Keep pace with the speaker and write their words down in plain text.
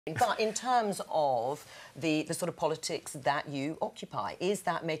But in terms of the sort of politics that you occupy, is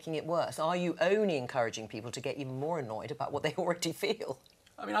that making it worse? Are you only encouraging people to get even more annoyed about what they already feel?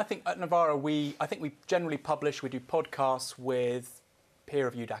 I mean, I think at Novara, we generally publish, we do podcasts with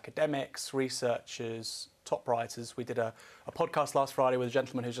peer-reviewed academics, researchers, top writers. We did a podcast last Friday with a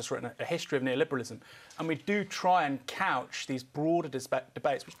gentleman who's just written a history of neoliberalism. And we do try and couch these broader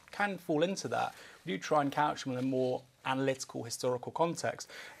debates, which can fall into that. We do try and couch them in a more analytical, historical context.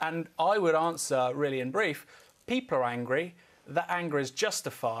 And I would answer, really in brief, people are angry. That anger is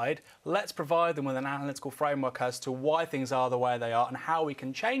justified. Let's provide them with an analytical framework as to why things are the way they are and how we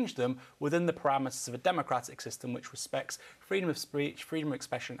can change them within the parameters of a democratic system which respects freedom of speech, freedom of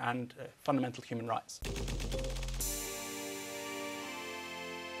expression and fundamental human rights.